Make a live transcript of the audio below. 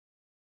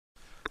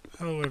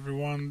Hello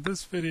everyone,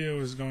 this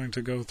video is going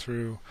to go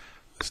through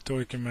the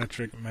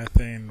stoichiometric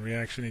methane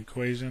reaction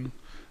equation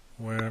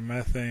where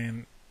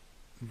methane,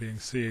 being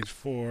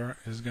CH4,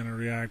 is going to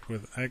react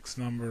with X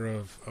number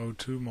of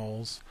O2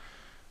 moles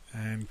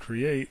and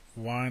create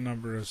Y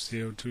number of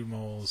CO2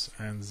 moles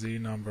and Z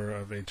number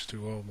of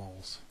H2O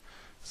moles.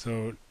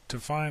 So to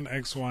find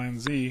X, Y, and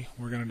Z,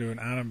 we're going to do an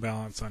atom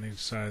balance on each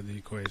side of the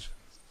equation.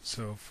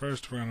 So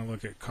first we're going to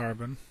look at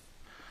carbon.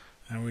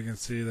 And we can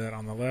see that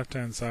on the left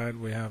hand side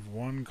we have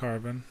one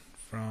carbon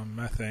from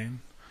methane,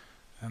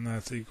 and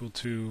that's equal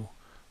to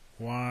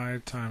Y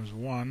times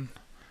 1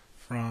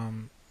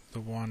 from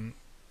the one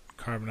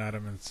carbon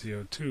atom in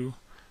CO2,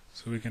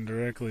 so we can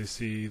directly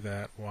see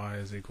that Y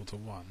is equal to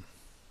 1.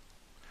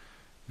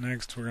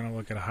 Next we're going to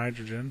look at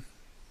hydrogen,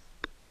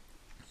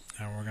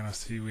 and we're going to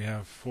see we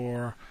have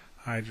 4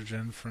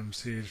 hydrogen from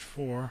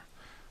CH4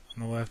 on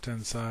the left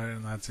hand side,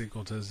 and that's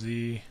equal to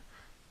Z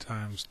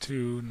times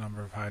 2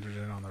 number of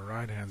hydrogen on the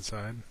right hand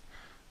side,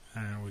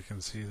 and we can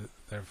see that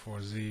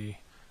therefore Z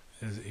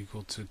is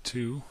equal to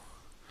 2.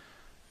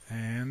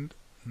 And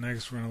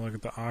next we're going to look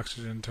at the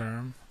oxygen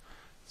term.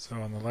 So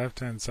on the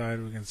left hand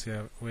side we can see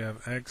we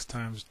have X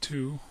times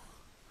 2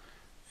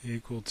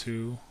 equal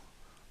to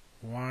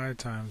Y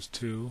times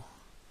 2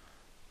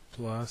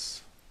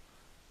 plus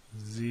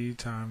Z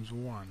times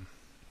 1.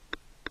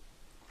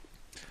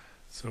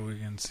 So we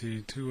can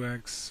see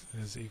 2X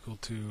is equal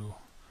to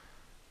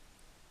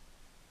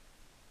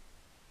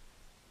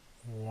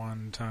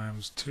 1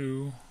 times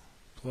 2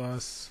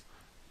 plus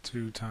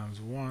 2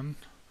 times 1,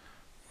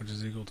 which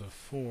is equal to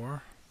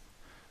 4.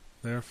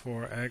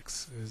 Therefore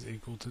X is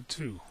equal to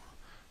 2.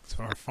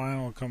 So our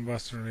final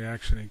combustion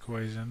reaction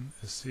equation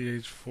is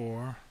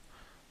CH4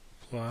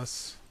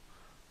 plus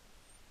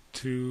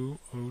 2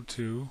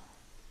 O2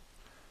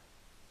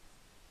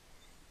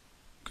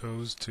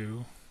 goes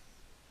to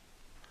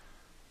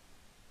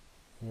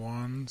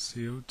 1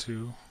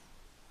 CO2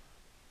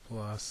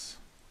 plus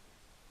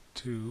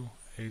 2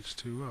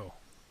 H2O.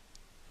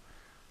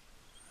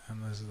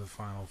 And this is the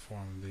final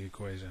form of the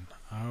equation.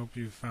 I hope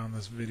you found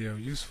this video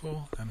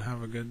useful and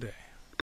have a good day.